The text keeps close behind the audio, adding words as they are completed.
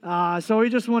So we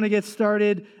just want to get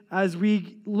started as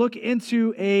we look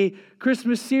into a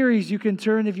Christmas series. You can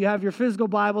turn, if you have your physical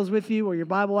Bibles with you or your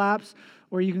Bible apps,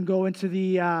 or you can go into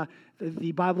the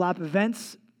Bible app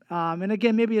events. And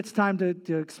again, maybe it's time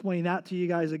to explain that to you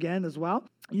guys again as well.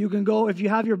 You can go, if you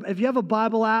have a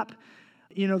Bible app,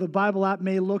 you know, the Bible app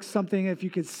may look something, if you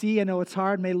could see, I know it's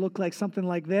hard, may look like something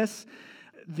like this.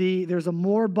 There's a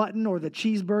more button, or the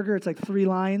cheeseburger. It's like 3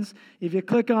 lines. If you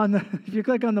click on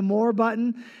the more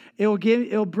button,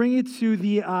 it'll bring you to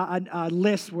the a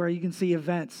list where you can see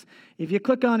events. If you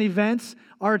click on events,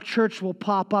 our church will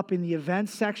pop up in the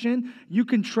events section. You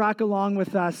can track along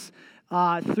with us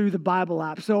through the Bible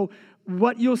app. So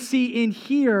what you'll see in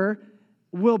here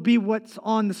will be what's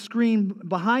on the screen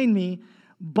behind me,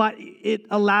 but it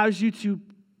allows you to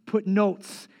put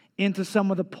notes into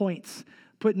some of the points.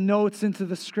 Put notes into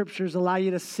the scriptures, allow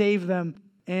you to save them.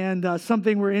 And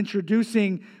something we're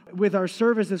introducing with our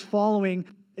services following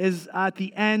is at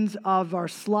the end of our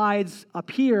slides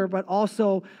up here, but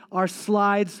also our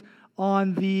slides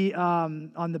on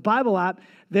the Bible app.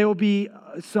 There will be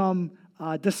some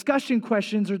discussion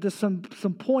questions or just some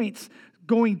points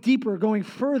going deeper, going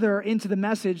further into the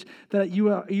message that you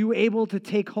are able to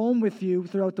take home with you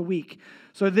throughout the week.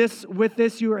 So with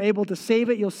this, you are able to save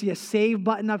it. You'll see a save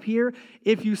button up here.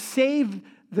 If you save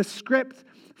the script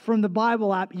from the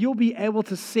Bible app, you'll be able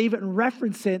to save it and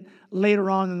reference it later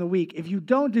on in the week. If you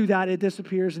don't do that, it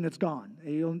disappears and it's gone.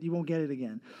 You won't get it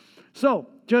again. So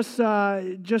just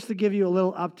to give you a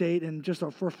little update and just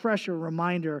a refresher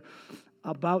reminder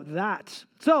about that.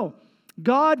 So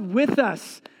God with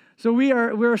us. So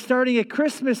we're starting a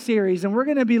Christmas series, and we're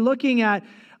going to be looking at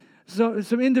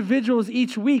some individuals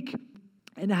each week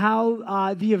and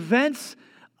how the events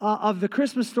of the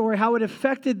Christmas story, how it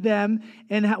affected them,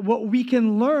 and what we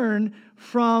can learn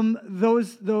from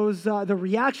the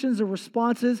reactions, the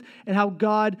responses, and how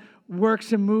God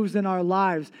works and moves in our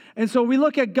lives. And so we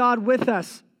look at God with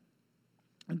us.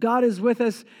 God is with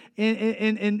us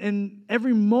in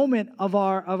every moment of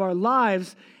our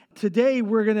lives. Today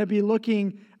we're going to be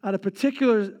looking at a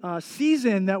particular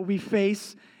season that we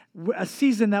face, a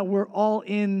season that we're all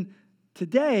in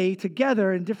today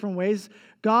together in different ways.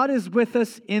 God is with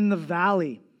us in the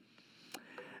valley.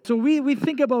 So we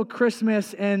think about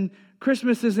Christmas, and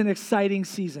Christmas is an exciting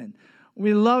season.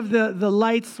 We love the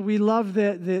lights. We love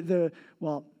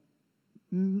well,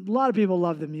 a lot of people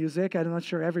love the music. I'm not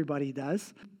sure everybody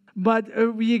does. But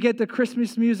you get the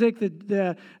Christmas music,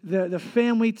 the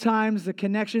family times, the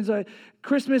connections.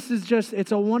 Christmas is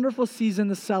it's a wonderful season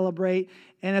to celebrate,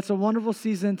 and it's a wonderful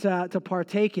season to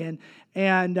partake in.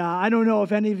 And I don't know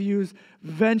if any of you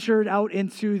ventured out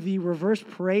into the reverse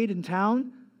parade in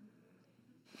town.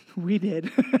 We did.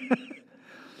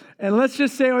 And let's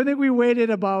just say, I think we waited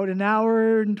about an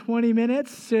hour and 20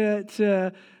 minutes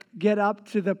to get up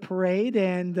to the parade.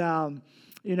 And,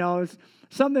 it's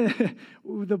something,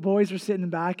 the boys were sitting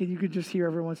back, and you could just hear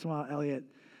every once in a while, Elliot,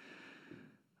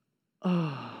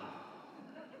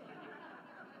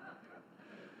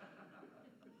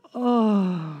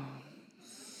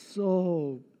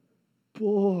 so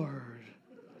bored.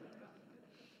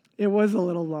 It was a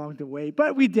little long to wait,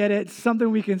 but we did it. It's something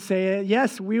we can say.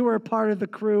 Yes, we were part of the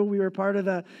crew. We were part of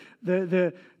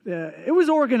the it was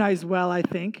organized well, I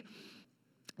think,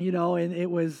 and it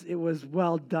was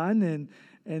well done,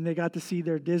 and they got to see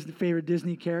their favorite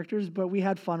Disney characters, but we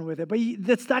had fun with it. But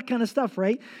that's that kind of stuff,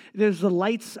 right? There's the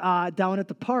lights down at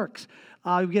the parks.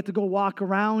 You get to go walk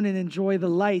around and enjoy the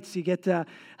lights. You get to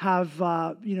have,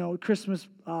 Christmas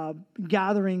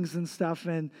gatherings and stuff.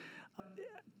 And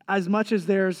as much as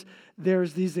there's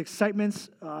these excitements,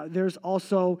 there's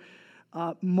also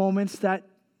moments that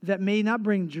may not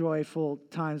bring joyful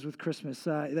times with Christmas.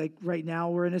 Like right now,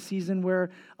 we're in a season where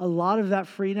a lot of that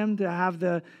freedom to have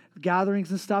the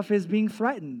gatherings and stuff is being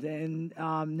threatened. And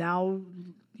now,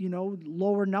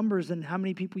 lower numbers in how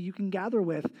many people you can gather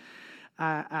with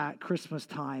at Christmas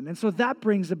time. And so that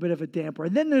brings a bit of a damper.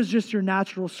 And then there's just your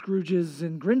natural Scrooges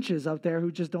and Grinches out there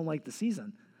who just don't like the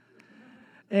season.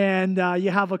 And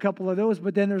you have a couple of those,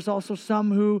 but then there's also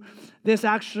some who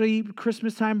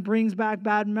Christmas time brings back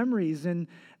bad memories, and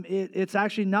it's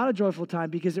actually not a joyful time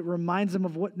because it reminds them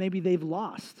of what maybe they've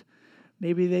lost.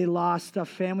 Maybe they lost a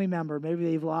family member, maybe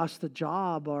they've lost a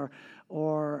job, or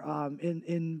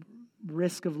in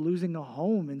risk of losing a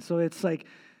home. And so it's like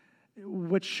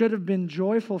what should have been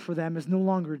joyful for them is no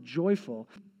longer joyful.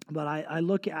 But I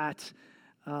look at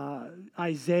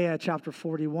Isaiah chapter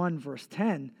 41, verse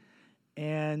 10,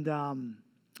 and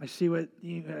I see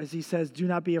as he says, "Do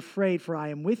not be afraid, for I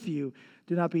am with you.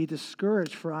 Do not be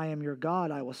discouraged, for I am your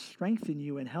God. I will strengthen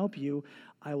you and help you.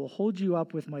 I will hold you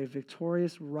up with my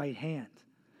victorious right hand."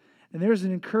 And there's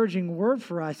an encouraging word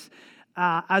for us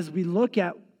as we look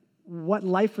at what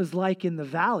life was like in the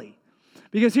valley.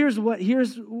 Because here's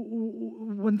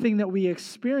one thing that we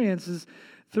experience is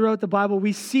throughout the Bible,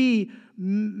 we see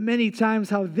many times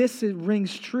how this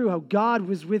rings true, how God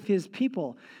was with his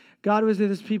people. God was with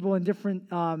his people in different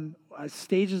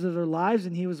stages of their lives,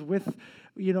 and he was with,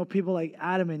 people like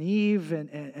Adam and Eve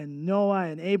and Noah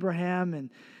and Abraham and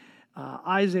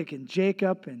Isaac and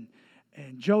Jacob and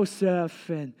Joseph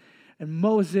and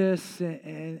Moses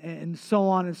and so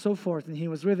on and so forth. And he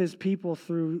was with his people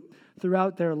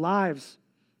throughout their lives.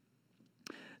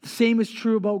 The same is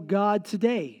true about God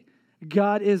today.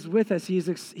 God is with us. He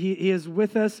is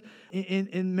with us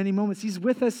in many moments. He's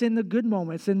with us in the good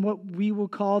moments, in what we will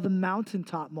call the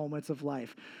mountaintop moments of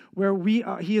life, where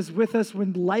He is with us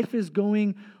when life is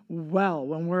going well,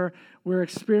 when we're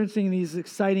experiencing these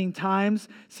exciting times.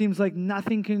 Seems like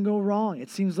nothing can go wrong. It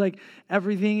seems like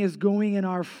everything is going in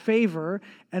our favor,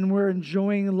 and we're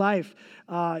enjoying life.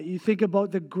 You think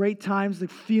about the great times, the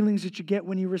feelings that you get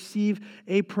when you receive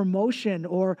a promotion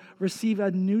or receive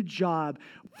a new job.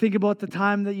 Think about the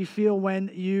time that you feel when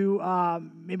you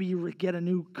maybe you get a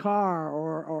new car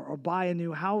or buy a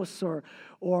new house,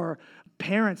 or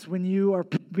parents, when you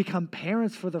become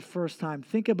parents for the first time.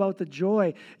 Think about the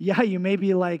joy. Yeah, you may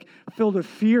be like filled with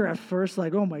fear at first,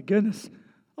 like, oh my goodness,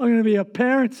 I'm going to be a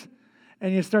parent.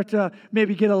 And you start to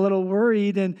maybe get a little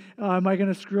worried, and am I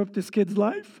going to screw up this kid's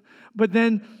life? But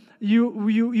then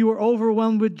you are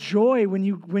overwhelmed with joy when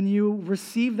you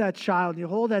receive that child, you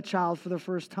hold that child for the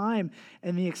first time,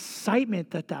 and the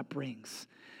excitement that brings.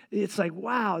 It's like,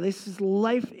 wow,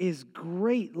 life is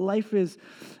great. Life is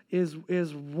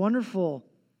wonderful.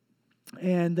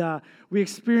 And we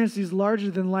experience these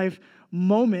larger than life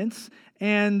moments,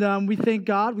 and we thank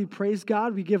God, we praise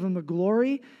God, we give him the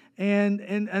glory. And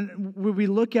when we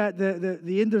look at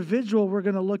the individual we're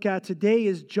going to look at today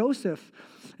is Joseph,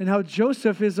 and how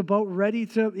Joseph is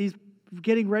he's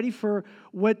getting ready for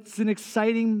what's an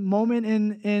exciting moment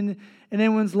in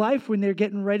anyone's life when they're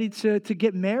getting ready to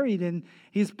get married, and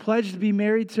he's pledged to be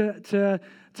married to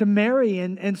Mary,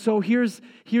 and so here's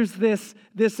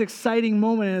this exciting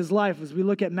moment in his life as we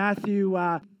look at Matthew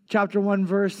chapter 1,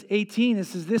 verse 18. It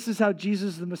says, "This is how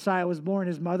Jesus the Messiah was born.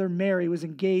 His mother Mary was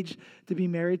engaged to be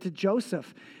married to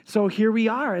Joseph." So here we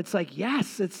are. It's like,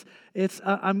 yes,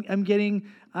 I'm getting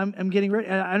ready.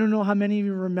 I don't know how many of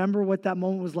you remember what that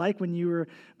moment was like when you were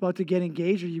about to get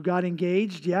engaged or you got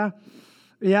engaged. Yeah.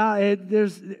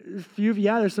 There's a few of you.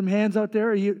 Yeah, there's some hands out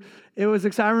there. It was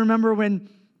exciting. I remember when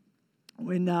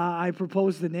I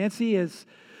proposed to Nancy, as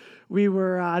we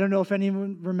were, I don't know if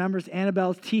anyone remembers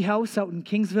Annabelle's Tea House out in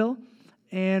Kingsville.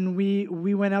 And we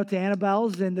went out to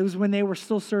Annabelle's, and it was when they were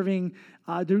still serving,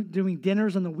 doing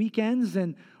dinners on the weekends.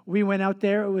 And we went out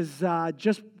there. It was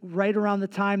just right around the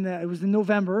time it was in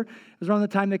November. It was around the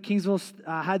time that Kingsville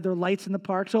had their lights in the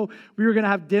park. So we were going to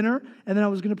have dinner, and then I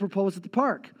was going to propose at the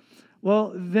park.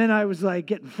 Well, then I was like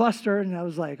getting flustered, and I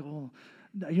was like, oh,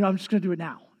 I'm just going to do it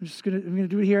now. I'm going to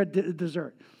do it here at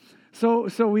dessert. So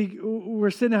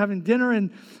we're sitting there having dinner,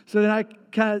 and so then I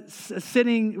kind of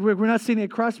sitting. We're not sitting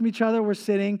across from each other. We're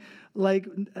sitting like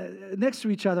next to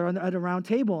each other at a round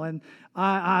table, and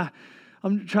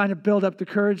I'm trying to build up the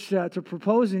courage to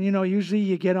propose. And usually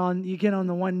you get on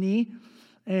the one knee,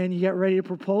 and you get ready to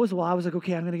propose. Well, I was like,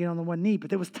 okay, I'm going to get on the one knee,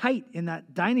 but it was tight in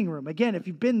that dining room. Again, if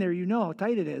you've been there, you know how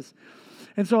tight it is.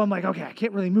 And so I'm like, okay, I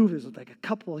can't really move. There's like a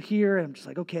couple here, and I'm just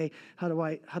like, okay, how do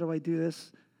I do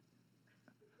this?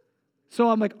 So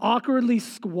I'm like awkwardly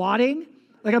squatting,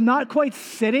 like I'm not quite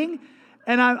sitting,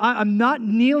 and I'm not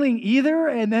kneeling either.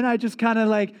 And then I just kind of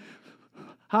like,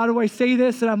 how do I say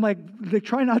this? And I'm like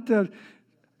try not to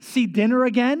see dinner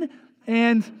again,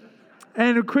 and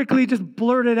quickly just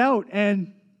blurt it out.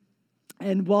 And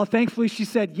well, thankfully she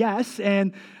said yes,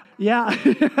 and yeah,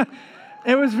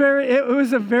 it was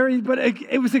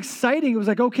exciting. It was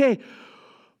like, okay,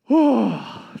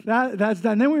 that's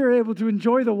done. Then we were able to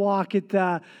enjoy the walk at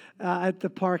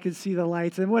the park and see the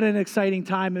lights, and what an exciting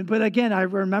time. But again, I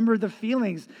remember the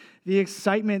feelings, the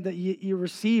excitement that you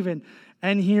receive, and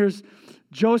here's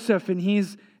Joseph, and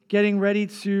he's getting ready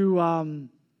to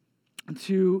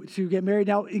get married.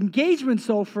 Now, engagements,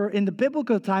 in the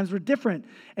biblical times, were different,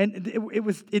 and it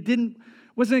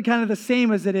wasn't kind of the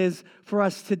same as it is for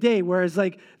us today. Whereas,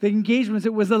 like the engagements,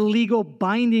 it was a legal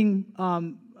binding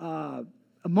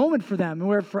a moment for them, and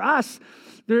where for us,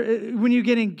 when you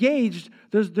get engaged,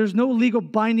 there's no legal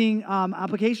binding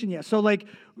application yet. So, like,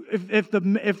 if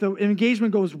the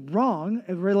engagement goes wrong, if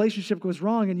a relationship goes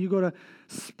wrong, and you go to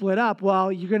split up, well,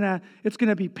 it's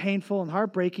gonna be painful and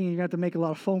heartbreaking. You're gonna have to make a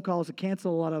lot of phone calls to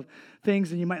cancel a lot of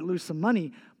things, and you might lose some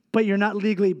money. but you're not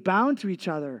legally bound to each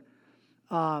other.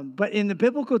 But in the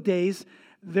biblical days,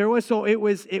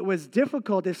 it was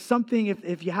difficult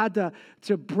if you had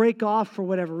to break off for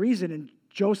whatever reason, and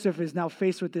Joseph is now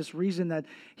faced with this reason that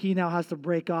he now has to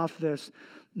break off this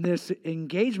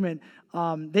engagement.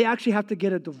 They actually have to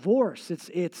get a divorce.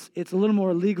 It's a little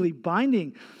more legally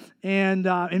binding. And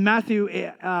in Matthew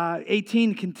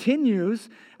 18 continues,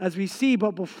 as we see,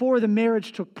 but before the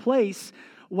marriage took place,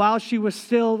 while she was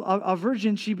still a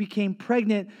virgin, she became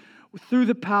pregnant through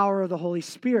the power of the Holy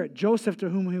Spirit. Joseph, to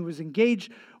whom he was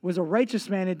engaged, was a righteous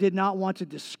man and did not want to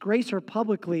disgrace her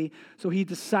publicly, so he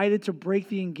decided to break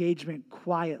the engagement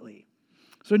quietly.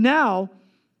 So now,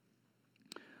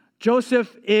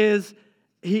 Joseph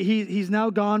he's now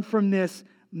gone from this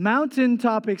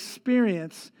mountaintop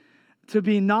experience to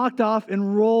be knocked off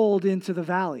and rolled into the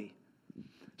valley.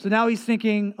 So now he's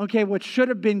thinking, okay, what should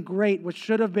have been great, what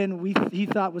should have been he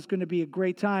thought was going to be a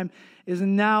great time, is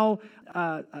now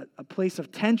a place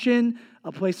of tension,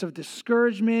 a place of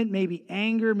discouragement, maybe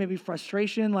anger, maybe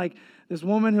frustration. Like this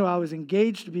woman who I was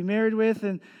engaged to be married with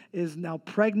and is now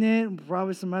pregnant,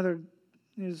 probably some other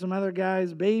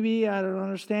guy's baby. I don't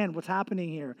understand what's happening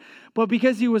here. But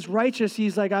because he was righteous,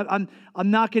 he's like, I'm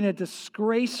not going to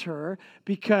disgrace her,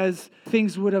 because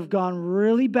things would have gone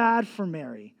really bad for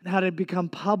Mary had it become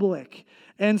public.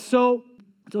 And so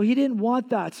he didn't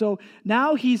want that. So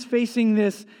now he's facing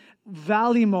this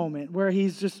valley moment where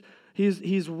he's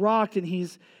rocked and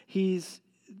he's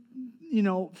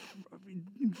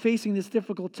facing this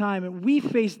difficult time. And we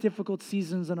face difficult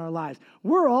seasons in our lives.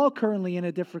 We're all currently in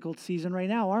a difficult season right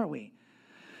now, aren't we?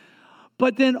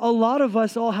 But then a lot of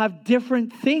us all have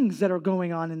different things that are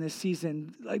going on in this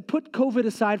season. Like, put COVID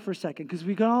aside for a second, because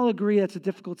we can all agree that's a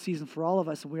difficult season for all of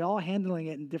us, and we're all handling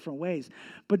it in different ways.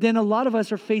 But then a lot of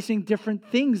us are facing different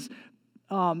things.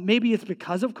 Maybe it's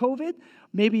because of COVID.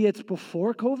 Maybe it's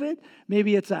before COVID.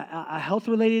 Maybe it's a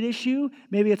health-related issue.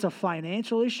 Maybe it's a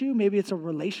financial issue. Maybe it's a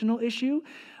relational issue.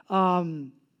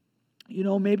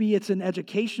 Maybe it's an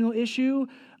educational issue.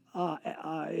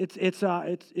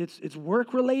 It's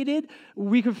work-related.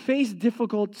 We could face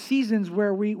difficult seasons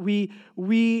where we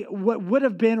what would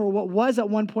have been or what was at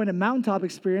one point a mountaintop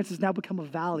experience has now become a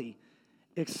valley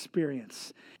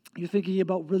experience. You're thinking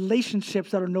about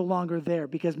relationships that are no longer there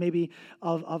because maybe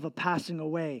of a passing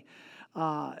away.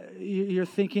 You're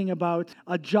thinking about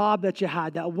a job that you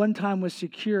had that one time was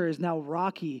secure is now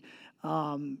rocky.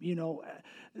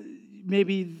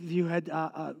 Maybe you had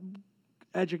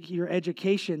your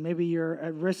education. Maybe you're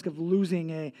at risk of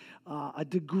losing a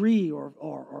degree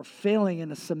or failing in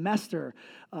a semester.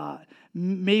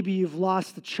 Maybe you've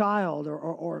lost a child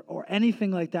or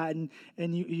anything like that,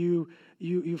 and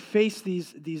you face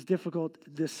these difficult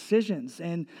decisions,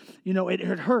 and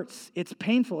it hurts. It's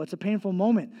painful. It's a painful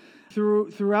moment.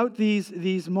 Throughout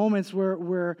these moments where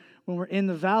when we're in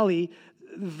the valley,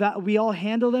 we all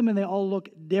handle them, and they all look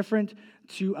different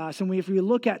to us. And if we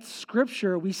look at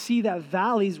Scripture, we see that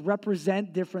valleys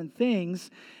represent different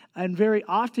things, and very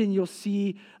often you'll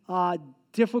see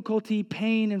difficulty,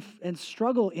 pain, and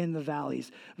struggle in the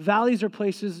valleys. Valleys are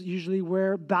places usually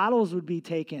where battles would be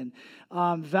taken.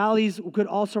 Valleys could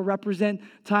also represent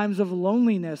times of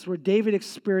loneliness, where David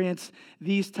experienced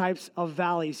these types of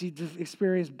valleys. He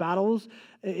experienced battles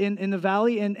in the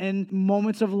valley and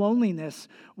moments of loneliness.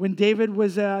 When David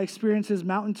was experienced his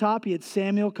mountaintop, he had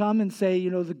Samuel come and say,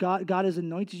 God has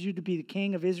anointed you to be the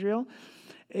king of Israel.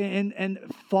 And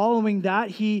following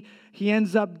that, he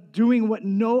ends up doing what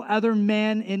no other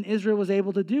man in Israel was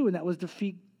able to do, and that was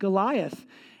defeat Goliath.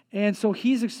 And so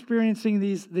he's experiencing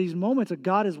these moments that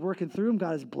God is working through him.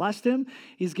 God has blessed him.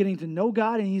 He's getting to know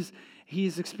God, and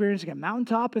he's experiencing a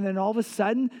mountaintop. And then all of a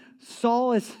sudden,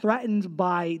 Saul is threatened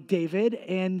by David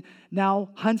and now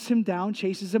hunts him down,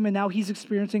 chases him, and now he's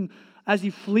experiencing, as he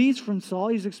flees from Saul,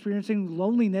 he's experiencing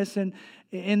loneliness and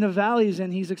in the valleys,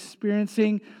 and he's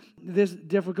experiencing this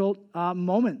difficult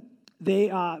moment.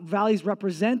 Valleys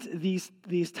represent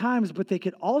these times, but they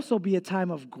could also be a time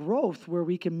of growth where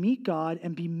we can meet God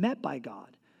and be met by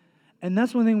God. And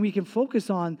that's one thing we can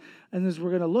focus on, and as we're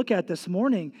going to look at this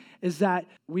morning, is that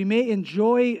we may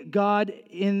enjoy God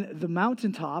in the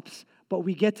mountaintops, but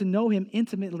we get to know him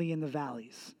intimately in the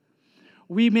valleys.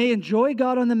 We may enjoy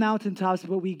God on the mountaintops,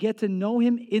 but we get to know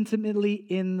him intimately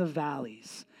in the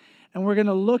valleys. And we're going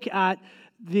to look at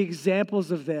the examples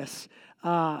of this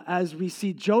as we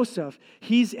see Joseph.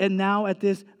 He's now at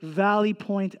this valley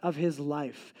point of his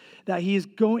life, that he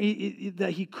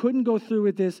couldn't go through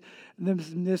with this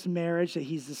marriage, that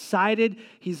he's decided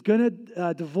he's going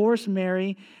to divorce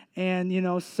Mary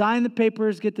and sign the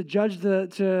papers, get the judge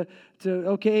to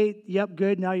okay, yep,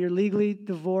 good, now you're legally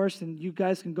divorced and you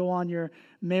guys can go on your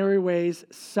merry ways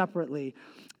separately.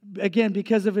 Again,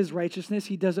 because of his righteousness,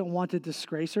 he doesn't want to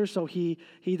disgrace her, so he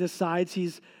decides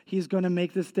he's going to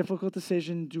make this difficult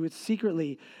decision and do it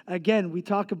secretly. Again, we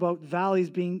talk about valleys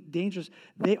being dangerous.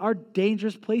 They are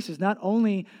dangerous places. Not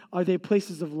only are they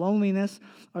places of loneliness,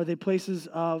 are they places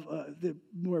of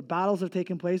where battles have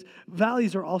taken place,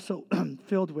 valleys are also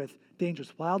filled with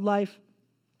dangerous wildlife.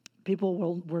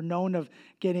 People were known of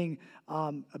getting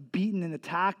beaten and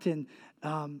attacked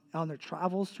on their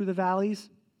travels through the valleys.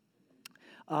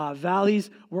 Valleys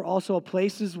were also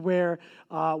places where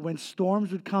when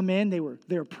storms would come in, they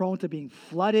were prone to being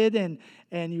flooded, and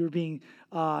you were being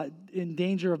in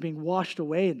danger of being washed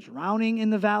away and drowning in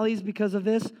the valleys because of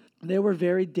this. They were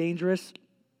very dangerous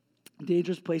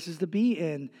places to be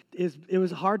in. It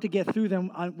was hard to get through them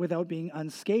without being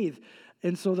unscathed.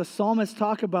 And so the psalmists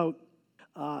talk about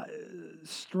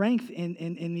strength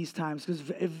in these times,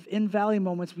 because in valley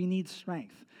moments we need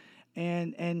strength.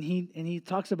 And he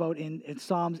talks about in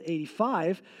Psalms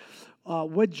 85,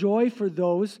 what joy for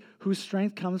those whose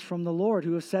strength comes from the Lord,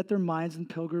 who have set their minds in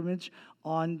pilgrimage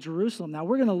on Jerusalem. Now,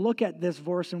 we're going to look at this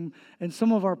verse, and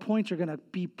some of our points are going to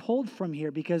be pulled from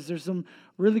here because there's some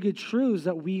really good truths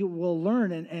that we will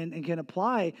learn and can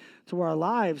apply to our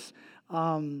lives.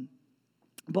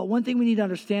 But one thing we need to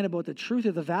understand about the truth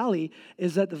of the valley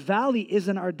is that the valley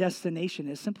isn't our destination.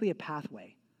 It's simply a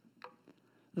pathway.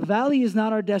 The valley is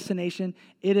not our destination.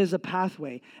 It is a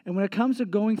pathway. And when it comes to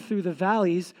going through the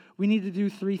valleys, we need to do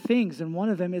three things. And one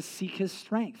of them is seek his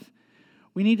strength.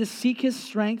 We need to seek his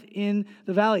strength in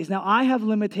the valleys. Now, I have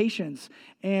limitations.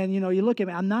 And, you look at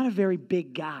me, I'm not a very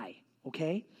big guy,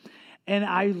 okay? And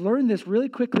I learned this really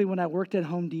quickly when I worked at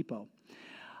Home Depot.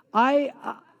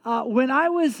 When I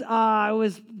was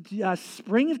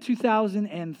spring of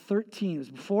 2013, it was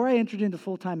before I entered into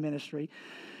full-time ministry,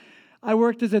 I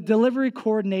worked as a delivery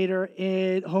coordinator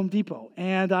at Home Depot,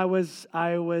 and I was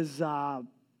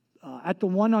at the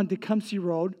one on Tecumseh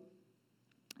Road,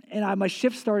 and my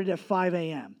shift started at 5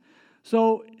 a.m.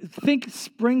 So think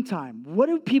springtime. What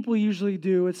do people usually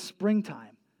do at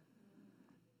springtime?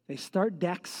 They start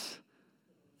decks,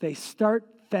 they start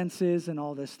fences, and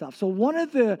all this stuff. So one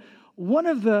of the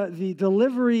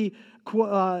delivery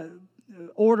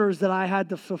orders that I had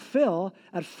to fulfill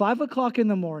at 5 o'clock in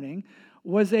the morning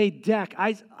was a deck.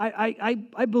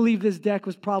 I believe this deck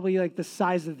was probably like the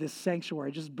size of this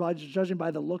sanctuary, just judging by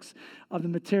the looks of the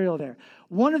material there.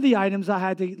 One of the items I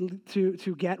had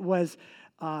to get was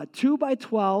 2 by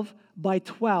 12 by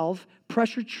 12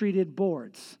 pressure-treated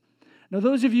boards. Now,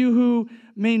 those of you who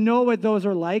may know what those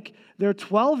are like, they're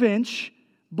 12-inch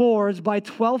boards by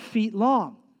 12 feet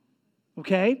long,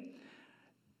 okay?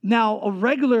 Now, a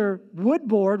regular wood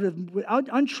board,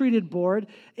 untreated board,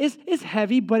 is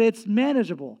heavy, but it's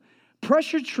manageable.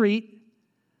 Pressure treat,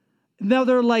 now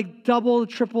they're like double,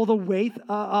 triple the weight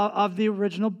of the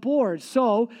original board.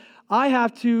 So I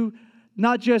have to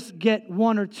not just get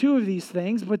one or two of these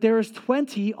things, but there is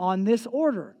 20 on this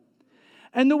order.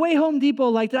 And the way Home Depot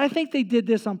liked it, I think they did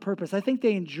this on purpose. I think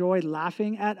they enjoyed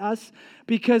laughing at us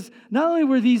because not only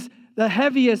were these the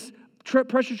heaviest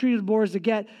pressure-treated boards to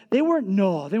get, they weren't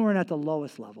at the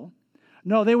lowest level.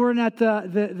 No, they weren't at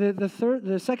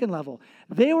the second level.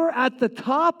 They were at the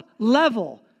top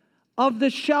level of the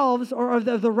shelves or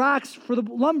of the racks for the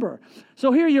lumber.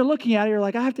 So here you're looking at it, you're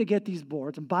like, I have to get these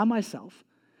boards and by myself.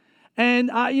 And,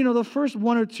 the first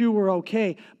one or two were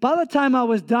okay. By the time I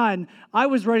was done, I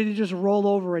was ready to just roll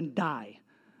over and die.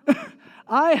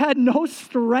 I had no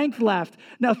strength left.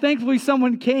 Now, thankfully,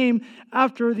 someone came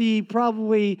after the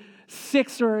probably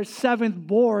 6th or 7th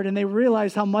board, and they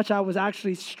realized how much I was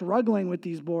actually struggling with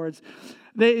these boards.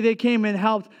 They came and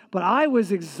helped, but I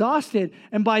was exhausted.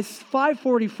 And by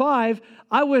 5:45,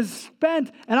 I was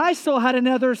spent, and I still had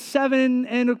another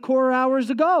 7.25 hours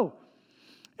to go.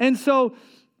 And so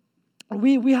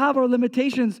we have our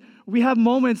limitations. We have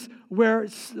moments where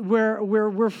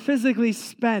we're physically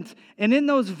spent. And in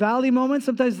those valley moments,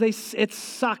 sometimes it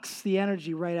sucks the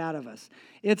energy right out of us.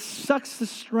 It sucks the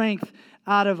strength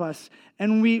out of us.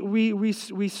 And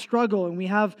we struggle, and we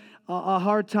have a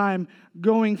hard time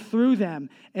going through them.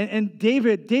 And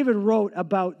David wrote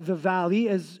about the valley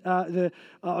as the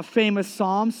famous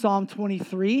Psalm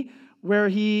 23, where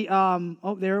he,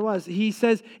 there it was. He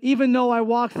says, even though I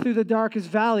walk through the darkest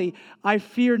valley, I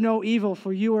fear no evil,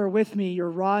 for you are with me. Your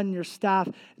rod and your staff,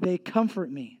 they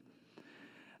comfort me.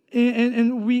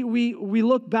 And we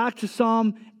look back to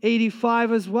Psalm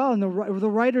 85 as well. And the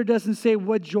writer doesn't say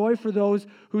what joy for those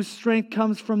whose strength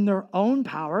comes from their own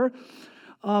power.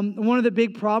 One of the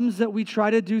big problems that we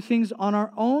try to do things on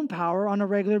our own power on a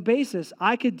regular basis.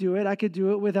 I could do it. I could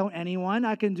do it without anyone.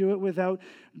 I can do it without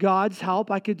God's help.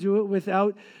 I could do it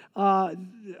without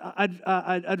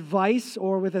advice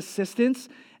or with assistance.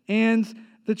 And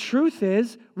the truth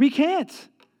is, we can't.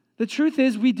 The truth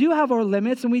is, we do have our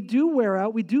limits, and we do wear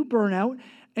out. We do burn out.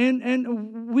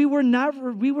 And we were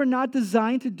not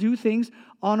designed to do things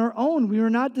on our own. We were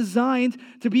not designed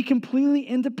to be completely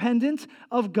independent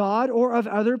of God or of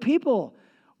other people.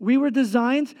 We were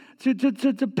designed to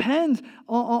depend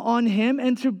on Him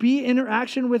and to be in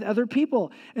interaction with other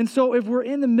people. And so if we're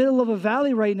in the middle of a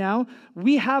valley right now,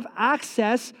 we have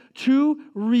access to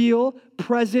real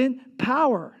present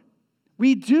power.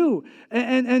 We do.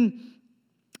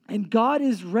 And God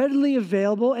is readily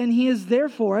available, and He is there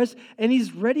for us, and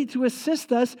He's ready to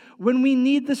assist us when we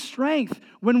need the strength,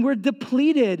 when we're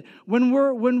depleted, when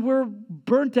we're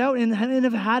burnt out and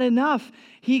have had enough.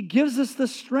 He gives us the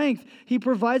strength. He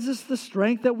provides us the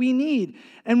strength that we need.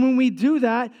 And when we do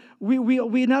that,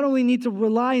 we not only need to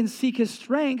rely and seek His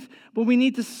strength, but we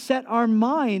need to set our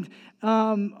mind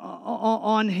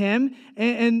on Him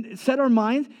and set our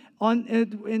mind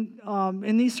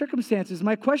in these circumstances.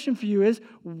 My question for you is,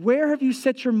 where have you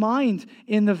set your mind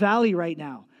in the valley right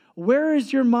now? Where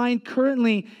is your mind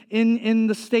currently in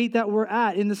the state that we're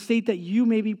at, in the state that you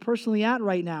may be personally at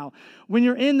right now? When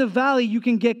you're in the valley, you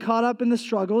can get caught up in the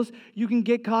struggles. You can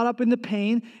get caught up in the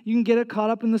pain. You can get caught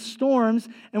up in the storms.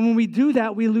 And when we do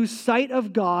that, we lose sight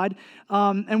of God,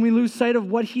 and we lose sight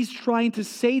of what He's trying to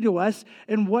say to us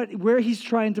and where He's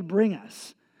trying to bring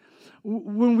us.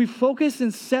 When we focus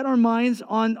and set our minds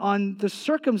on the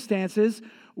circumstances,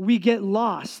 we get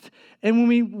lost. And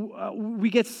when we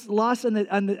get lost on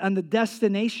the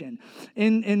destination.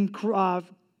 In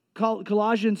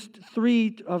Colossians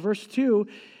 3, verse 2,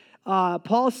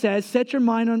 Paul says, set your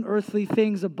mind on earthly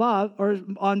things above, or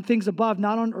on things above,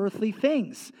 not on earthly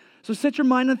things. So set your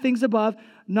mind on things above,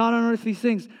 not on earthly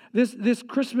things. This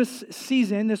Christmas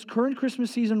season, this current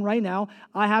Christmas season right now,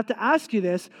 I have to ask you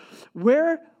this.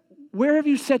 Where have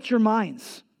you set your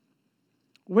minds?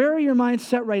 Where are your minds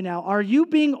set right now? Are you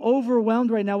being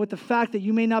overwhelmed right now with the fact that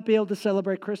you may not be able to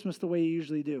celebrate Christmas the way you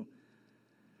usually do?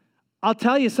 I'll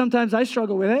tell you, sometimes I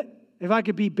struggle with it. If I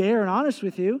could be bare and honest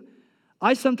with you,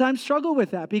 I sometimes struggle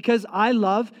with that because I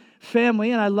love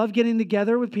family and I love getting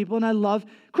together with people and I love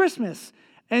Christmas.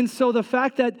 And so the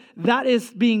fact that that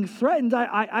is being threatened,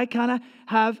 I kind of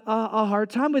have a hard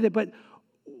time with it. But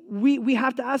we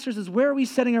have to ask ourselves, where are we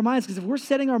setting our minds? Because if we're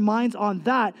setting our minds on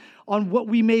that, on what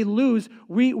we may lose,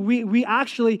 we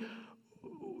actually,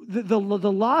 the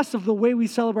loss of the way we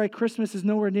celebrate Christmas is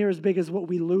nowhere near as big as what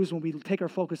we lose when we take our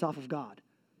focus off of God.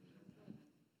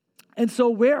 And so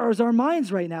where are our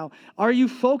minds right now? Are you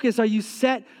focused? Are you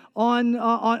set on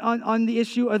the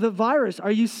issue of the virus?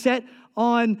 Are you set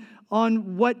on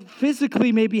what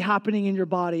physically may be happening in your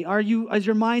body? Is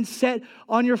your mind set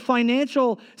on your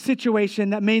financial situation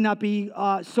that may not be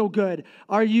so good?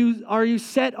 Are you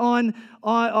set on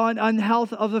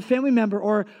health of a family member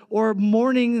or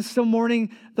still mourning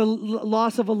the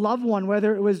loss of a loved one,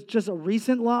 whether it was just a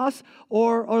recent loss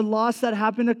or loss that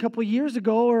happened a couple years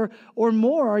ago or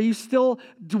more? Are you still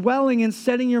dwelling and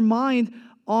setting your mind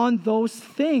on those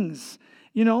things?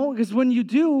 You know, because when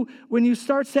you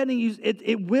start setting,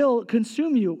 it will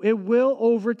consume you. It will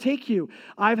overtake you.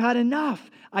 I've had enough.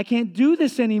 I can't do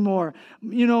this anymore.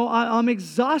 You know, I'm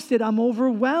exhausted. I'm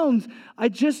overwhelmed. I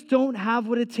just don't have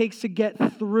what it takes to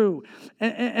get through.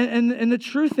 And the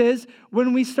truth is,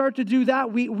 when we start to do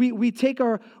that, we take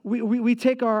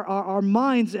our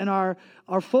minds and our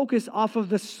focus off of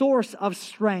the source of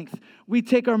strength. We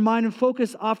take our mind and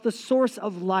focus off the source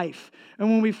of life. And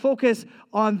when we focus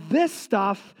on this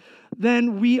stuff,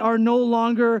 then we are no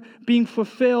longer being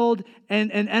fulfilled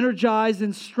and energized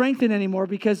and strengthened anymore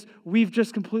because we've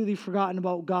just completely forgotten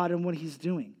about God and what He's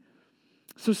doing.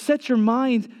 So set your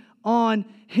mind on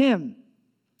Him.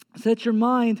 Set your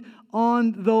mind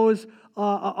on those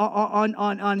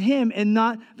on Him and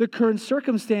not the current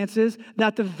circumstances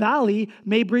that the valley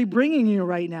may be bringing you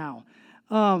right now.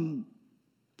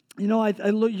 You know,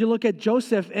 you look at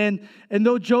Joseph, and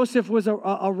though Joseph was a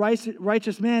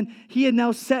righteous man, he had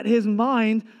now set his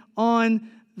mind on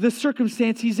the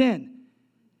circumstance he's in.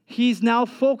 He's now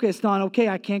focused on, okay,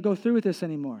 I can't go through with this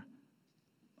anymore.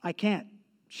 I can't.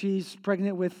 She's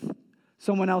pregnant with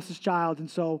someone else's child,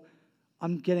 and so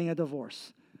I'm getting a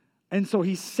divorce. And so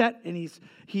he's set, and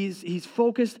he's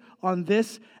focused on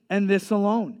this and this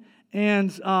alone.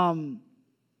 And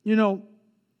you know,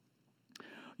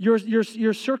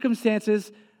 your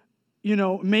circumstances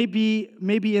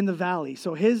maybe in the valley.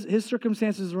 So his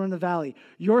circumstances were in the valley.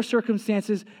 Your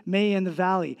circumstances may in the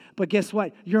valley. But guess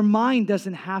what? Your mind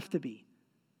doesn't have to be.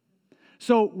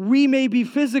 So we may be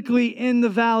physically in the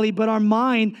valley, but our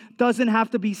mind doesn't have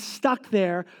to be stuck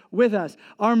there with us.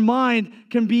 Our mind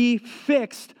can be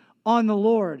fixed on the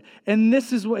Lord. And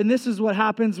this is what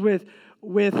happens with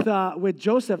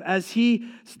Joseph as he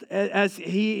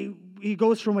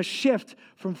goes from a shift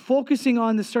from focusing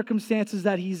on the circumstances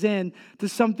that he's in to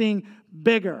something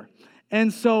bigger.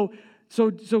 And so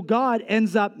God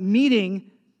ends up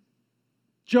meeting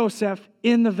Joseph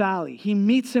in the valley. He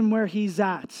meets him where he's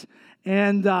at.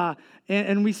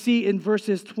 And we see in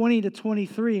verses 20 to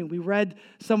 23, and we read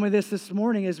some of this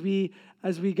morning as we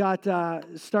got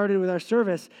started with our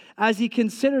service. As he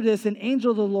considered this, an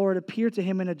angel of the Lord appeared to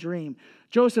him in a dream.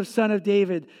 Joseph, son of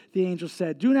David, the angel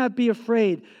said, "Do not be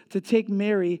afraid to take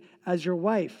Mary as your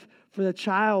wife, for the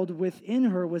child within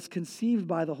her was conceived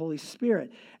by the Holy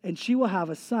Spirit, and she will have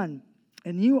a son,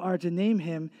 and you are to name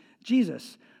him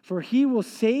Jesus, for he will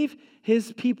save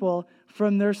his people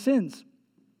from their sins."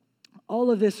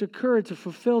 All of this occurred to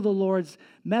fulfill the Lord's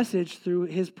message through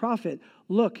his prophet.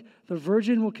 "Look, the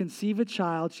virgin will conceive a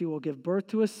child. She will give birth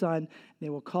to a son. They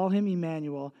will call him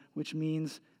Emmanuel," which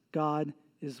means God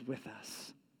is with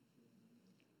us.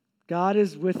 God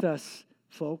is with us,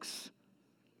 folks.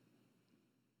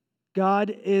 God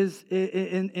is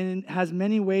and has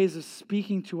many ways of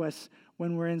speaking to us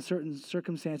when we're in certain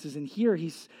circumstances. And here he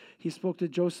spoke to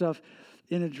Joseph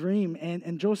in a dream,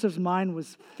 and Joseph's mind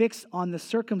was fixed on the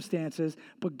circumstances,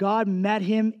 but God met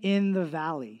him in the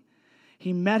valley.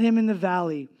 He met him in the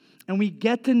valley, and we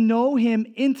get to know him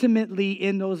intimately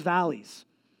in those valleys.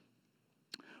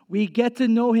 We get to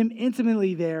know him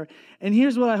intimately there. And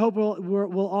here's what I hope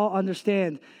we'll all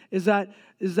understand, is that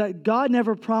God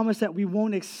never promised that we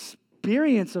won't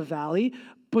experience a valley,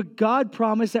 but God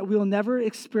promised that we'll never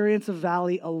experience a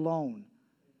valley alone.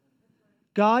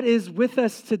 God is with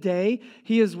us today,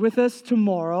 he is with us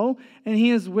tomorrow, and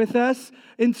he is with us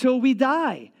until we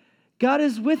die. God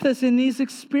is with us in these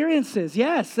experiences.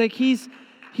 Yes, like he's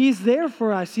there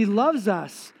for us. He loves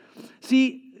us.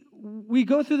 See, we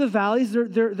go through the valleys.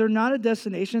 They're not a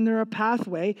destination. They're a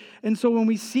pathway. And so when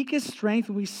we seek his strength,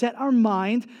 when we set our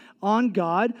mind on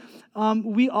God,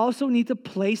 we also need to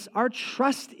place our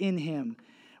trust in him.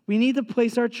 We need to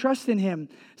place our trust in him.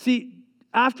 See,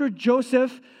 after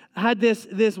Joseph had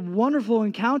this wonderful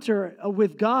encounter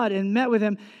with God and met with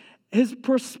him, his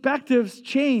perspectives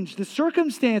changed. The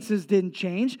circumstances didn't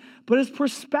change, but his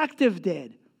perspective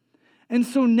did. And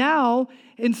so now,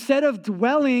 instead of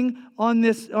dwelling on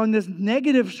this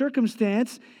negative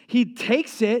circumstance, he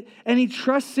takes it and he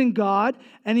trusts in God,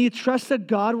 and he trusts that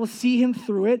God will see him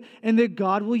through it and that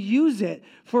God will use it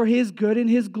for his good and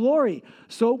his glory.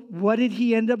 So what did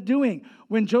he end up doing?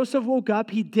 When Joseph woke up,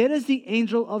 he did as the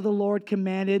angel of the Lord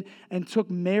commanded and took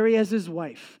Mary as his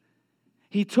wife.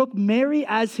 He took Mary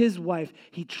as his wife.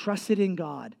 He trusted in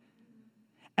God.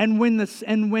 And when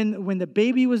the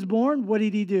baby was born, what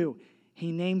did he do?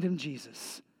 He named him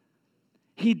Jesus.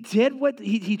 He did what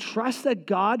he trusted that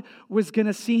God was going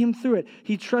to see him through it.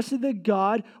 He trusted that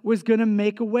God was going to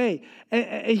make a way.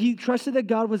 And he trusted that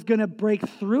God was going to break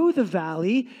through the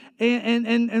valley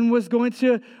and was going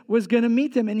to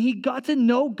meet them. And he got to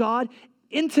know God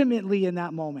intimately in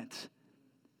that moment.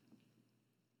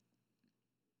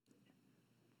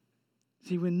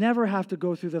 See, we never have to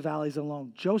go through the valleys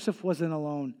alone. Joseph wasn't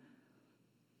alone.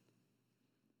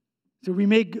 So we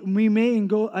may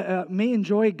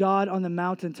enjoy God on the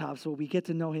mountaintops, but we get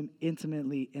to know him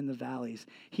intimately in the valleys.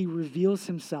 He reveals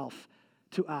himself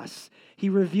to us. He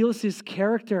reveals his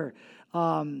character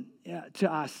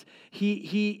to us.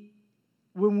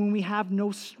 When we have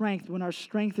no strength, when our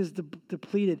strength is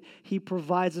depleted, he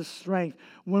provides us strength.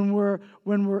 When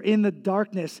we're in the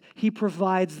darkness, he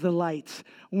provides the light.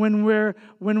 When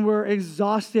we're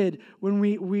exhausted, when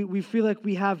we feel like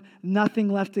we have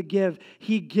nothing left to give,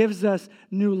 he gives us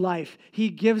new life. He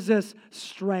gives us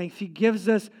strength. He gives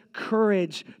us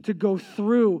courage to go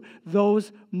through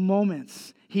those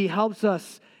moments. He helps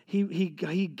us. He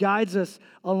guides us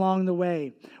along the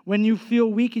way. When you feel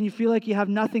weak and you feel like you have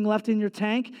nothing left in your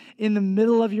tank, in the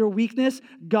middle of your weakness,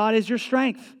 God is your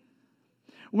strength.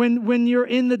 When you're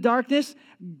in the darkness,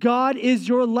 God is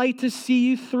your light to see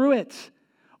you through it.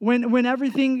 When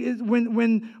everything is,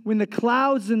 when the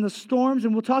clouds and the storms,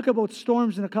 and we'll talk about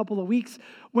storms in a couple of weeks,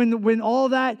 when all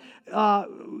that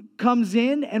comes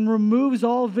in and removes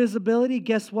all visibility,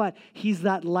 guess what? He's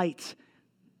that light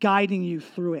guiding you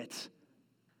through it.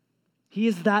 He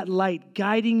is that light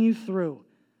guiding you through.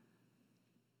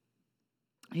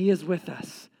 He is with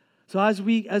us. So as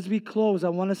we close, I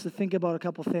want us to think about a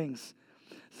couple things.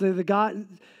 So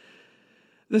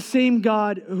the same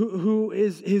God who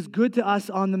is good to us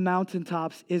on the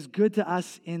mountaintops is good to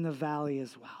us in the valley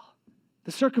as well.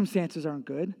 The circumstances aren't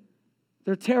good.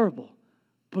 They're terrible.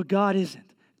 But God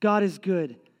isn't. God is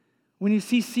good. When you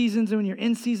see seasons and when you're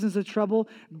in seasons of trouble,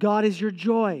 God is your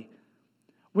joy.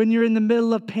 When you're in the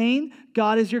middle of pain,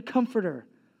 God is your comforter.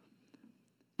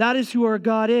 That is who our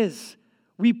God is.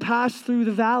 We pass through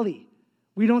the valley.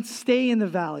 We don't stay in the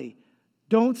valley.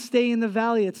 Don't stay in the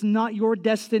valley. It's not your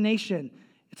destination.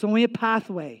 It's only a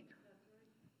pathway.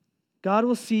 God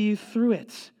will see you through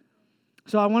it.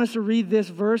 So I want us to read this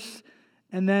verse,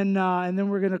 and then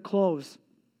we're going to close.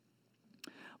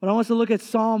 But I want us to look at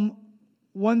Psalm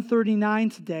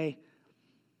 139 today.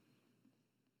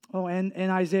 Oh, and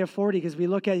Isaiah 40,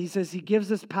 because he says he gives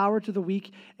us power to the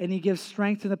weak and he gives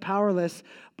strength to the powerless,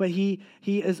 but he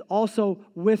is also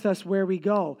with us where we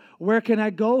go. Where can I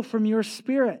go from your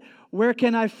spirit? Where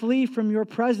can I flee from your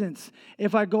presence?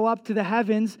 If I go up to the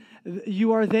heavens,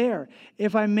 you are there.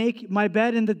 If I make my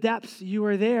bed in the depths, you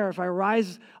are there. If I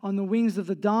rise on the wings of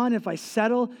the dawn, if I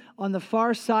settle on the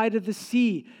far side of the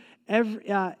sea,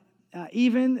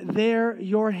 even there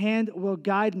your hand will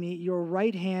guide me, your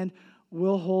right hand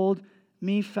will hold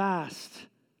me fast.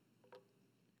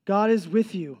 God is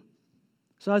with you.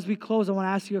 So as we close, I want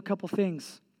to ask you a couple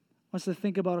things. I want us to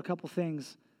think about a couple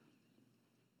things.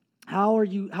 How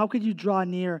could you draw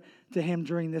near to him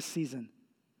during this season?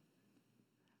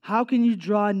 How can you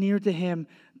draw near to him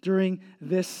during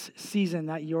this season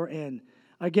that you're in?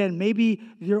 Again, maybe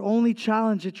your only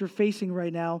challenge that you're facing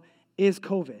right now is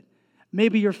COVID.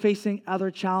 Maybe you're facing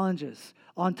other challenges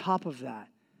on top of that.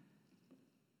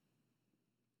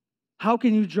 How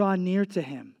can you draw near to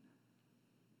him?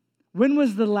 When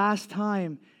was the last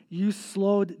time you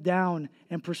slowed down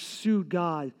and pursued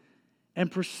God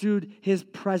and pursued his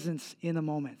presence in a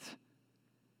moment?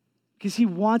 Because he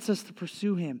wants us to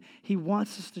pursue him. He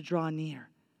wants us to draw near.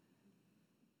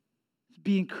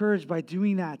 Be encouraged by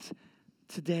doing that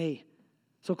today.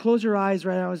 So close your eyes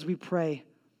right now as we pray.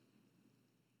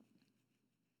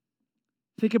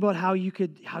 Think about how you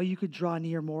could draw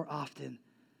near more often.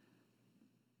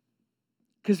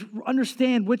 Because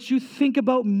understand, what you think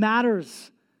about matters.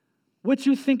 What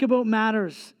you think about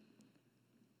matters.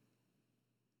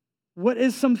 What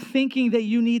is some thinking that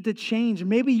you need to change?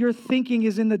 Maybe your thinking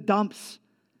is in the dumps.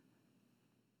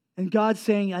 And God's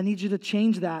saying, I need you to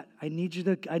change that. I need you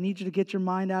to get your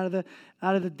mind out of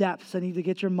the depths. I need to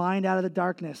get your mind out of the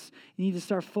darkness. You need to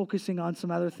start focusing on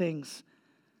some other things.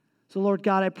 So Lord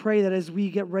God, I pray that as we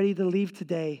get ready to leave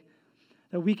today,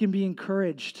 that we can be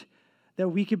encouraged, that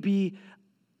we can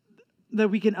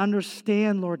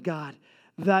understand, Lord God,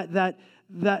 that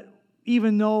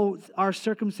even though our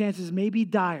circumstances may be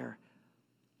dire,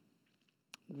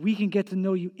 we can get to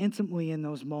know you intimately in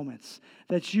those moments.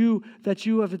 That you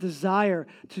have a desire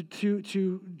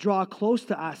to draw close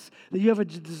to us. That you have a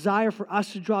desire for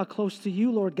us to draw close to you,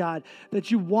 Lord God.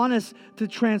 That you want us to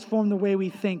transform the way we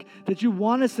think. That you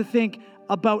want us to think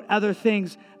about other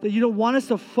things. That you don't want us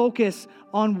to focus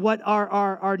on what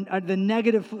are the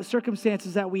negative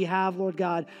circumstances that we have, Lord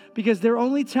God, because they're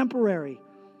only temporary.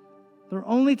 They're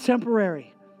only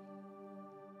temporary.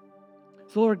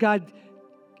 So, Lord God,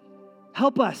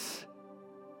 help us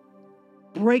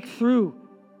break through.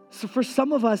 So for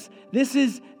some of us, this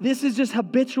is just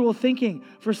habitual thinking.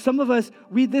 For some of us,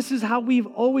 this is how we've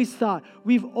always thought.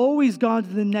 We've always gone to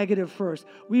the negative first.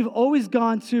 We've always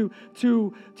gone to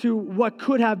what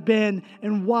could have been,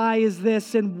 and why is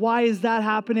this, and why is that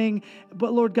happening.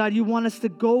 But Lord God, you want us to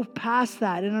go past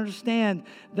that and understand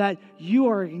that you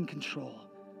are in control.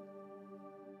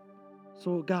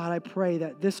 So God, I pray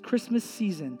that this Christmas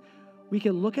season, we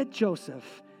can look at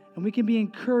Joseph and we can be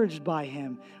encouraged by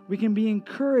him. We can be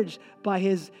encouraged by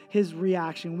his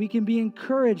reaction. We can be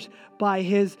encouraged by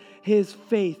his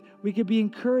faith. We can be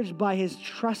encouraged by his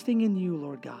trusting in you,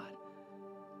 Lord God.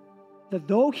 That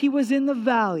though he was in the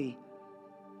valley,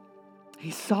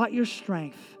 he sought your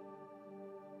strength.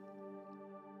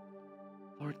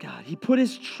 Lord God, he put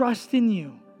his trust in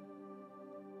you.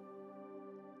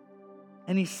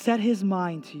 And he set his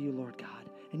mind to you, Lord God,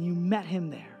 and you met him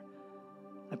there.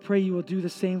 I pray you will do the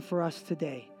same for us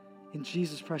today. In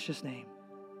Jesus' precious name.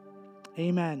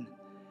 Amen.